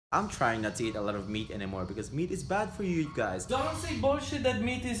I'm trying not to eat a lot of meat anymore because meat is bad for you guys. Don't say bullshit that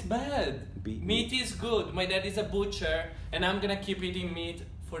meat is bad. Meat is good. My dad is a butcher and I'm gonna keep eating meat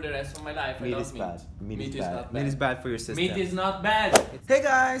for the rest of my life. Meat is bad. Meat is not bad. Meat is bad for your system. Meat is not bad. Hey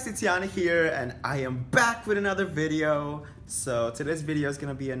guys, it's Yana here and I am back with another video. So today's video is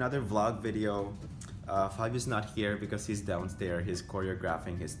gonna be another vlog video. Fabio's not here because he's downstairs. He's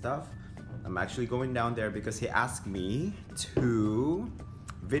choreographing his stuff. I'm actually going down there because he asked me to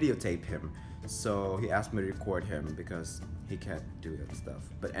videotape him. So he asked me to record him because he can't do that stuff.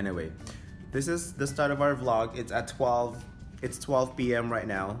 But anyway, this is the start of our vlog. It's at 12 p.m. right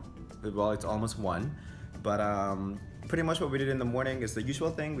now. Well, it's almost 1. But pretty much what we did in the morning is the usual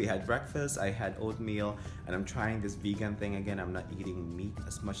thing. We had breakfast, I had oatmeal, and I'm trying this vegan thing again. I'm not eating meat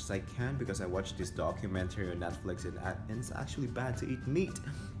as much as I can because I watched this documentary on Netflix and it's actually bad to eat meat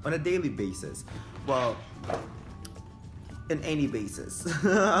on a daily basis. Well, in any basis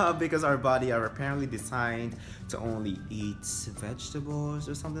because our body are apparently designed to only eat vegetables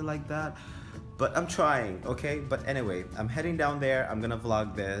or something like that, but I'm trying, okay? But anyway, I'm heading down there. I'm gonna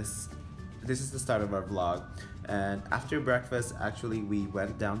vlog this. This is the start of our vlog, and after breakfast actually we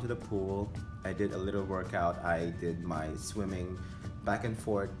went down to the pool. I did a little workout. I did my swimming back and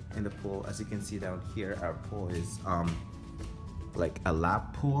forth in the pool. As you can see down here, our pool is like a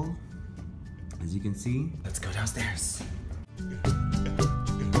lap pool, as you can see. Let's go downstairs.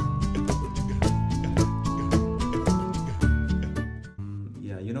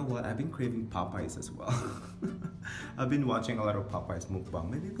 Yeah, you know what? I've been craving Popeyes as well. I've been watching a lot of Popeyes mukbang.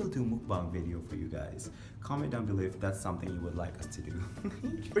 Maybe we'll do mukbang video for you guys. Comment down below if that's something you would like us to do.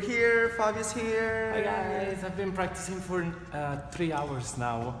 We're here, Fabio's here. Hi guys, I've been practicing for 3 hours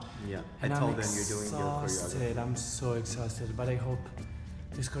now. Yeah, and I told them you're doing your choreography. I'm so exhausted, but I hope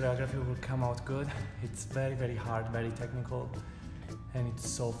this choreography will come out good. It's very, very hard, very technical, and it's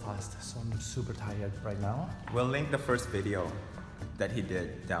so fast, so I'm super tired right now. We'll link the first video that he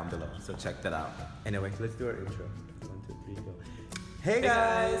did down below, so check that out. Anyway, let's do our intro. 1, 2, 3, go. Hey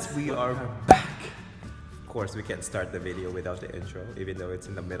guys, we are back. Of course, we can't start the video without the intro, even though it's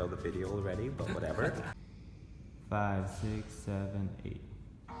in the middle of the video already, but whatever. 5, 6, 7, 8.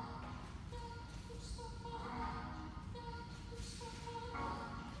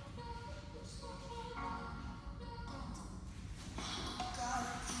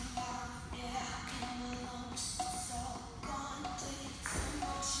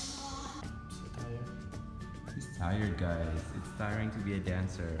 Tired, guys. It's tiring to be a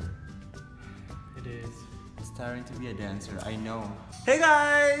dancer. It is. It's tiring to be a dancer, I know. Hey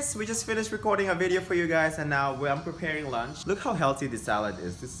guys! We just finished recording a video for you guys and now I'm preparing lunch. Look how healthy this salad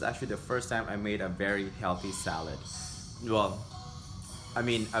is. This is actually the first time I made a very healthy salad. Well, I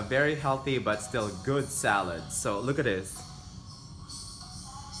mean a very healthy but still good salad. So look at this.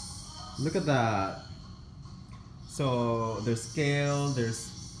 Look at that. So there's kale,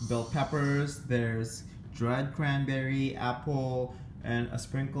 there's bell peppers, there's dried cranberry, apple, and a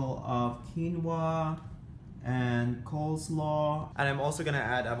sprinkle of quinoa and coleslaw. And I'm also gonna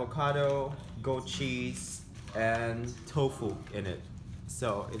add avocado, goat cheese, and tofu in it.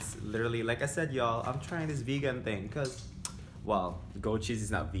 So it's literally, like I said, y'all, I'm trying this vegan thing because, well, goat cheese is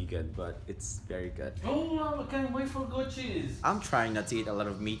not vegan, but it's very good. Oh, I can't wait for goat cheese. I'm trying not to eat a lot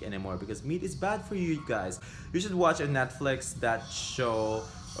of meat anymore because meat is bad for you guys. You should watch on Netflix that show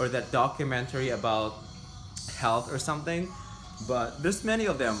or that documentary about health or something, but there's many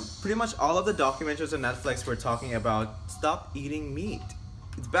of them. Pretty much all of the documentaries on Netflix were talking about stop eating meat.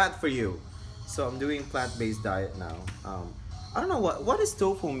 It's bad for you. So I'm doing plant-based diet now. I don't know what is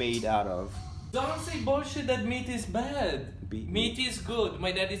tofu made out of. Don't say bullshit that meat is bad. Meat is good.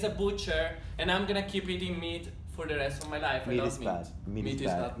 My dad is a butcher and I'm gonna keep eating meat for the rest of my life. Meat is bad. Meat is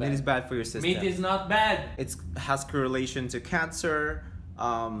bad. Not bad. Meat is bad for your system. Meat is not bad. It has correlation to cancer,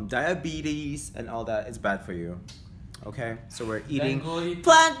 diabetes, and all that. It's bad for you. Okay, so we're eating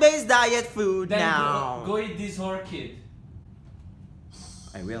plant-based diet food now. Go eat this orchid.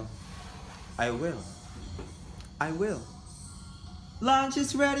 I will. I will. I will. Lunch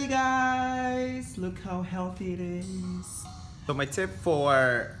is ready, guys. Look how healthy it is. So my tip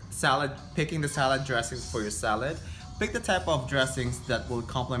for salad, picking the salad dressings for your salad, pick the type of dressings that will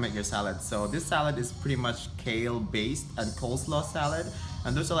complement your salad. So this salad is pretty much kale based and coleslaw salad,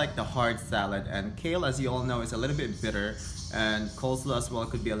 and those are like the hard salad. And kale, as you all know, is a little bit bitter, and coleslaw as well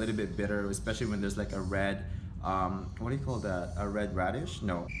could be a little bit bitter, especially when there's like a red, what do you call that? A red radish?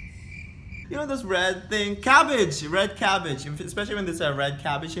 No. You know those red thing? Cabbage! Red cabbage. Especially when there's a red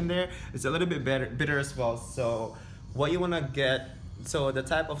cabbage in there, it's a little bit bitter as well. So what you want to get So the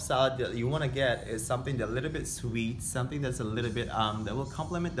type of salad that you want to get is something that's a little bit sweet, something that's a little bit that will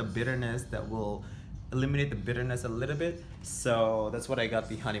complement the bitterness, that will eliminate the bitterness a little bit. So that's what I got,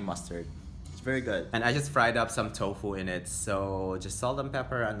 the honey mustard. It's very good. And I just fried up some tofu in it. So just salt and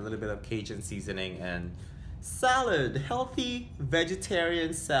pepper and a little bit of Cajun seasoning and salad. Healthy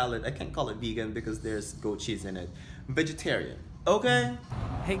vegetarian salad. I can't call it vegan because there's goat cheese in it. Vegetarian. Okay?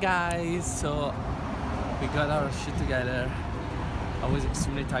 Hey guys, so we got our shit together. I was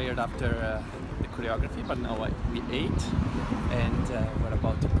extremely tired after the choreography, but now we ate and we're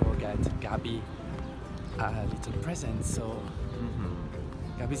about to go get Gabby a little present. So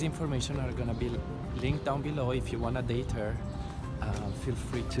Gabby's information are gonna be linked down below. If you wanna date her, feel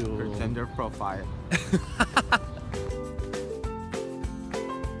free to Her Tinder profile.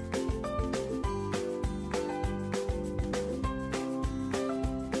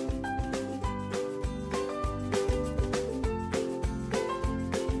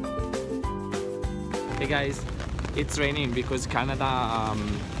 Hey guys, it's raining because Canada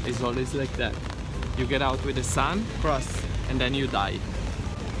is always like that. You get out with the sun, Cross. and then you die.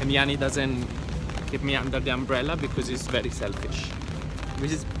 And Yanni doesn't keep me under the umbrella because he's very selfish. We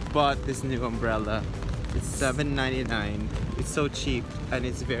just bought this new umbrella. It's $7.99. It's so cheap and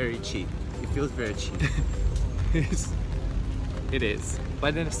it's very cheap. It feels very cheap. It is.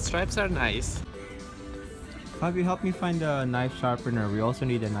 But the stripes are nice. Fabio, help me find a knife sharpener. We also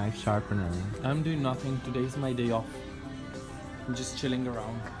need a knife sharpener. I'm doing nothing. Today's my day off. I'm just chilling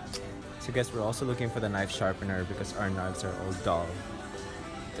around. So guys, we're also looking for the knife sharpener because our knives are all dull.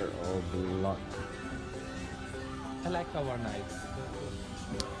 They're all blunt. I like our knives.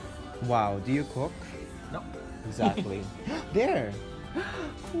 Wow, do you cook? No. Exactly. There!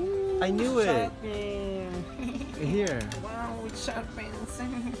 I knew it! Here. Wow, it sharpens.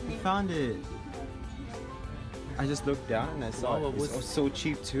 I found it. I just looked down and I saw Wow, it. it was- It's so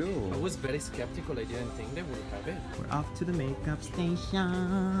cheap too. I was very skeptical. I didn't think they would have it. We're off to the makeup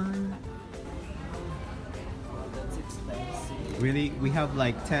station. That's expensive. Really? We have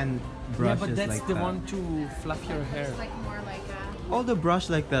like 10 brushes Yeah, but that's like the that. one to fluff your hair. It's like more like a... All the brush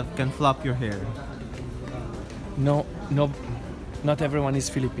like that can flop your hair. No, not everyone is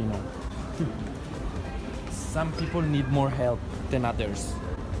Filipino. Some people need more help than others.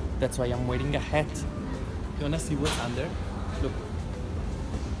 That's why I'm wearing a hat. You wanna see what's under? Look.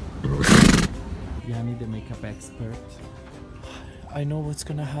 Yanni, the makeup expert. I know what's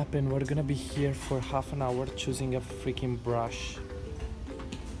gonna happen. We're gonna be here for half an hour choosing a freaking brush.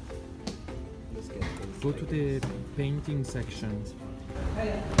 Go to the painting section.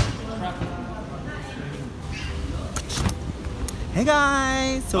 Hey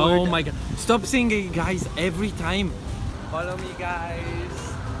guys! So Oh my god. Stop singing, guys, every time. Follow me,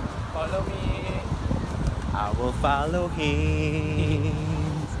 guys. Follow me. I will follow him.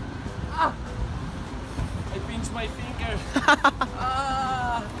 Ah! I pinched my finger.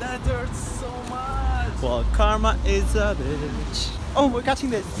 Ah! That hurts so much. Well, karma is a bitch. Oh, we're catching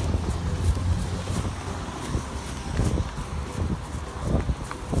this.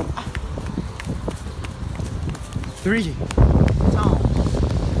 Three, two,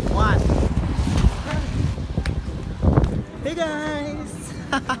 one. Hey guys!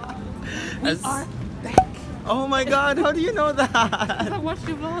 We are back. Oh my god, how do you know that? I watched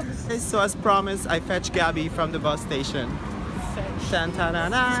your vlogs. So as promised, I fetched Gabby from the bus station.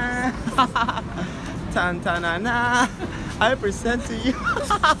 Tan-ta-na-na. Tan-ta-na-na. I present to you.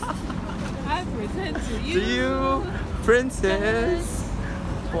 I present to you. To you, Princess.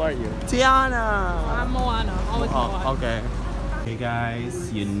 Who are you? Tiana. I'm Moana. Always Moana. Oh, okay. Hey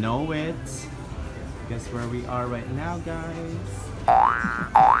guys, you know it. Guess where we are right now, guys?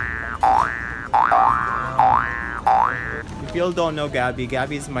 If you all don't know Gabby,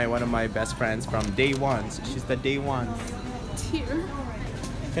 Gabby is one of my best friends from day one. So she's the day one. Here.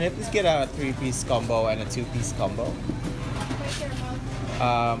 Can I please get a 3-piece combo and a 2-piece combo?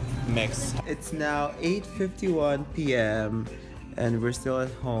 Mix. It's now 8:51 p.m. and we're still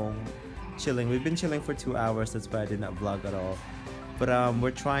at home chilling. We've been chilling for 2 hours, that's why I did not vlog at all. But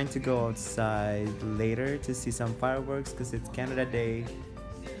we're trying to go outside later to see some fireworks because it's Canada Day.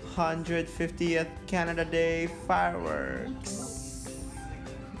 150th Canada Day fireworks.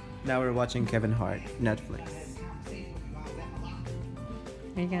 Now we're watching Kevin Hart, Netflix.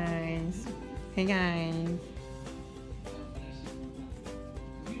 Hey guys. Hey guys.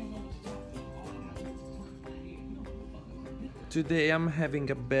 Today I'm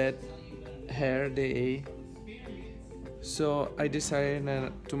having a bad hair day. So I decided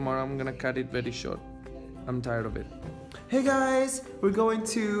that tomorrow I'm gonna cut it very short. I'm tired of it. Hey guys, we're going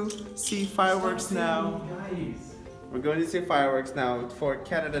to see fireworks now. We're going to see fireworks now for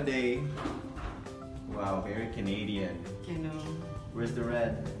Canada Day. Wow, very Canadian. I know. Where's the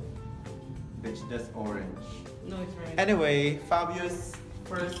red? Bitch, that's orange. No, it's right. Anyway, Fabio's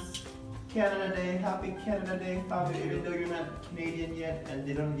first Canada Day. Happy Canada Day, Fabio. Even though you're not Canadian yet and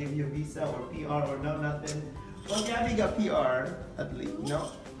they don't give you a visa or PR or no nothing. Well, Gabby got PR at least.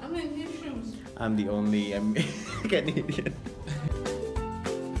 No? I'm in his shoes. I'm the only Canadian.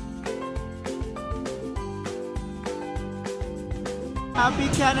 Happy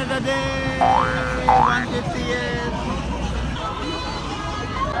Canada Day! 150th!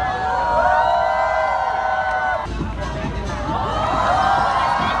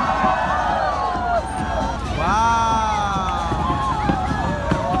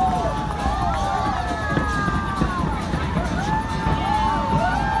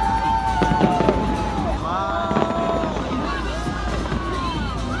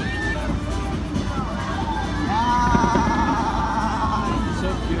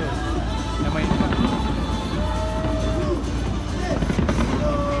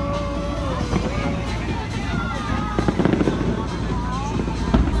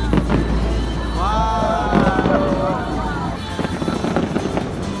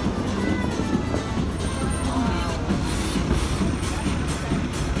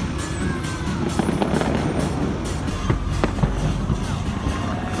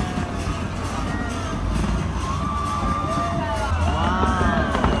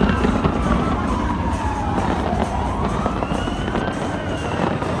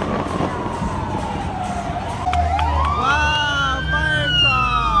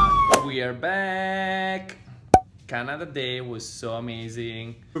 Back! Canada Day was so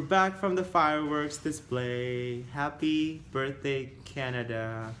amazing. We're back from the fireworks display. Happy birthday,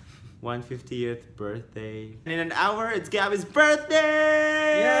 Canada. 150th birthday. And in an hour, it's Gabby's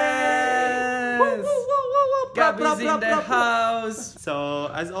birthday! Yes! Woo, woo, woo, woo, woo. Gabby's in the house! So,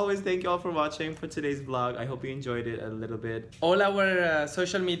 as always, thank you all for watching for today's vlog. I hope you enjoyed it a little bit. All our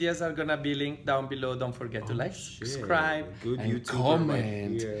social medias are gonna be linked down below. Don't forget to like, subscribe, Good and YouTuber comment,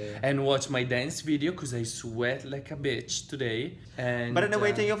 right here. and watch my dance video because I sweat like a bitch today. And But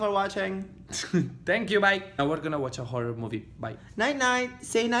anyway, thank you for watching. thank you, bye. Now we're gonna watch a horror movie. Bye. Night night.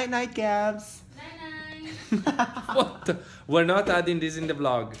 Say night night, Gabs. What? We're not adding this in the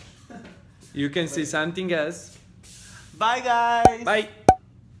vlog. You can see something else. Bye, guys. Bye.